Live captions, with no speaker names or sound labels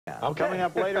Okay. Coming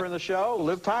up later in the show,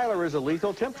 Liv Tyler is a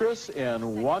lethal temptress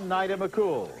in One Night at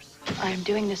McCool's. I'm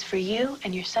doing this for you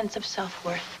and your sense of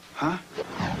self-worth. Huh?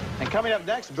 And coming up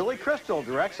next, Billy Crystal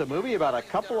directs a movie about a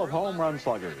couple of home run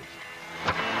sluggers.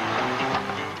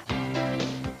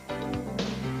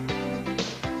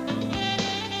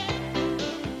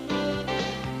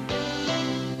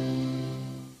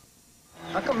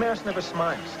 How come Maris never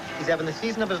smiles? He's having the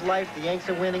season of his life, the Yanks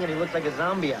are winning, and he looks like a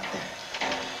zombie out there.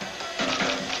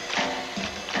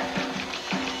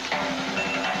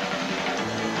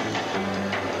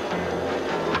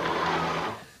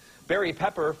 Barry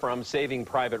Pepper from Saving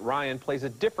Private Ryan plays a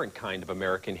different kind of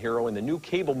American hero in the new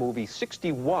cable movie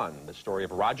 61, the story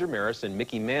of Roger Maris and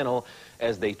Mickey Mantle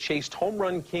as they chased home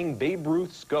run king Babe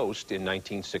Ruth's ghost in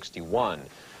 1961.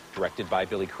 Directed by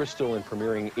Billy Crystal and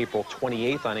premiering April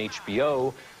 28th on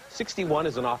HBO, 61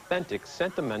 is an authentic,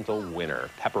 sentimental winner.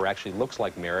 Pepper actually looks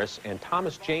like Maris, and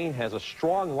Thomas Jane has a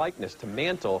strong likeness to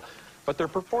Mantle, but their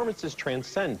performances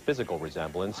transcend physical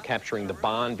resemblance, capturing the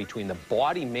bond between the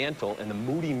bawdy Mantle and the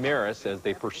moody Maris as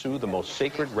they pursue the most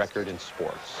sacred record in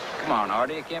sports. Come on,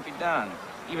 Artie, it can't be done.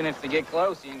 Even if they get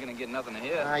close, you ain't gonna get nothing to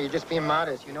hit. You're just being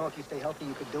modest. You know, if you stay healthy,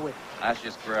 you could do it. That's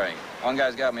just great. One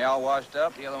guy's got me all washed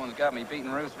up, the other one's got me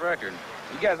beating Ruth's record.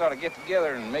 You guys ought to get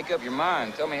together and make up your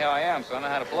mind. Tell me how I am so I know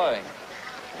how to play.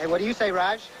 Hey, what do you say,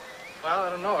 Raj? Well, I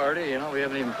don't know, Artie. You know, we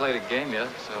haven't even played a game yet,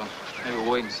 so maybe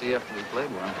we'll wait and see after we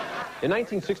played one. In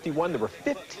 1961, there were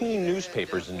 15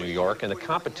 newspapers in New York, and the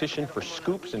competition for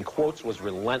scoops and quotes was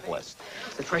relentless.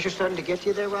 Is the pressure starting to get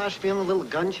you there, Raj? Feeling a little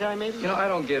gun-shy, maybe? You know, I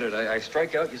don't get it. I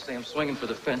strike out, you say I'm swinging for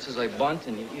the fences. I bunt,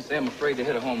 and you say I'm afraid to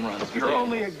hit a home run. You're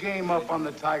only a game up on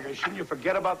the Tigers. Shouldn't you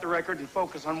forget about the record and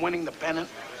focus on winning the pennant?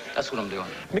 That's what I'm doing.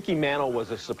 Mickey Mantle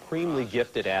was a supremely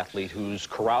gifted athlete whose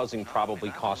carousing probably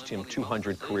cost him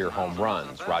 200 career home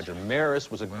runs. Roger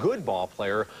Maris was a good ball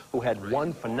player who had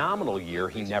one phenomenal year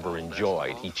he never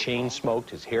enjoyed. He chain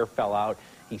smoked, his hair fell out,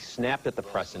 he snapped at the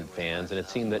press and fans, and it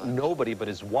seemed that nobody but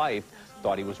his wife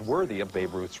thought he was worthy of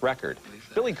Babe Ruth's record.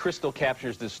 Billy Crystal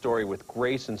captures this story with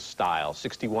grace and style.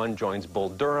 61 joins Bull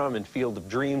Durham and Field of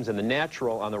Dreams and The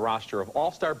Natural on the roster of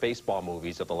all-star baseball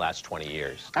movies of the last 20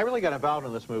 years. I really got involved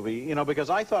in this movie, you know,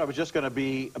 because I thought it was just going to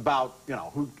be about, you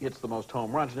know, who hits the most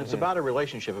home runs. And it's about a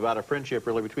relationship, about a friendship,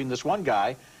 really, between this one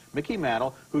guy, Mickey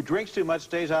Mantle, who drinks too much,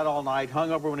 stays out all night,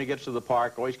 hungover when he gets to the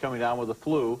park, always coming down with the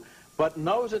flu, but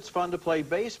knows it's fun to play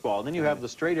baseball. And then you have the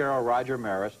straight arrow Roger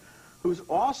Maris, who's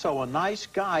also a nice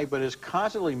guy, but is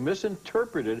constantly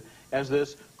misinterpreted as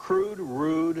this crude,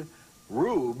 rude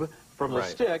rube from the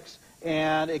sticks,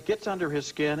 and it gets under his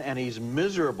skin, and he's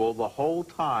miserable the whole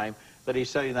time that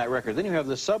he's setting that record. Then you have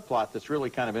this subplot that's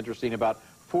really kind of interesting about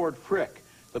Ford Frick,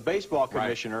 the baseball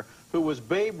commissioner, who was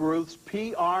Babe Ruth's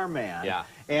PR man,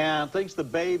 and thinks the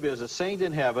Babe is a saint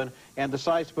in heaven, and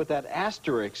decides to put that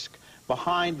asterisk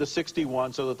behind the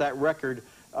 61 so that that record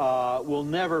will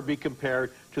never be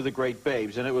compared to the great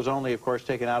Babes. And it was only, of course,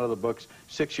 taken out of the books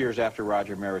 6 years after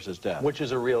Roger Maris's death. Which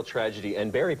is a real tragedy. And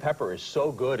Barry Pepper is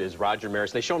so good as Roger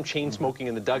Maris. They show him chain smoking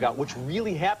in the dugout, which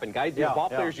really happened. Guys, ball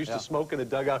players used to smoke in the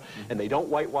dugout, and they don't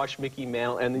whitewash Mickey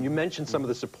Mantle. And you mentioned some of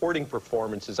the supporting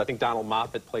performances. I think Donald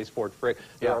Moffat plays Ford Frick.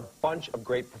 There are a bunch of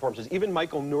great performances. Even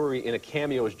Michael Nouri in a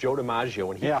cameo as Joe DiMaggio,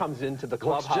 when he comes into the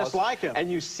clubhouse. Looks just like him. And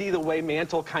you see the way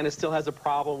Mantle kind of still has a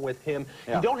problem with him.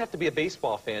 You don't have to be a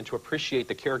baseball fan to appreciate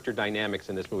the character dynamics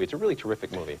in this movie. It's a really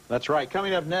terrific movie. That's right.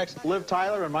 Coming up next, Liv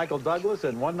Tyler and Michael Douglas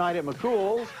in One Night at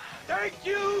McCool's. Thank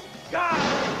you, God!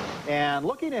 And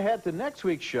looking ahead to next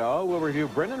week's show, we'll review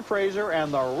Brendan Fraser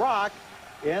and The Rock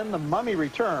in The Mummy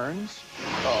Returns.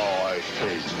 Oh, I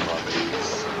hate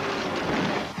mummies.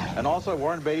 And also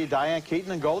Warren Beatty, Diane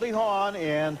Keaton, and Goldie Hawn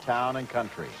in Town and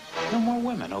Country. No more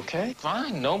women, okay?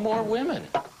 Fine, no more women.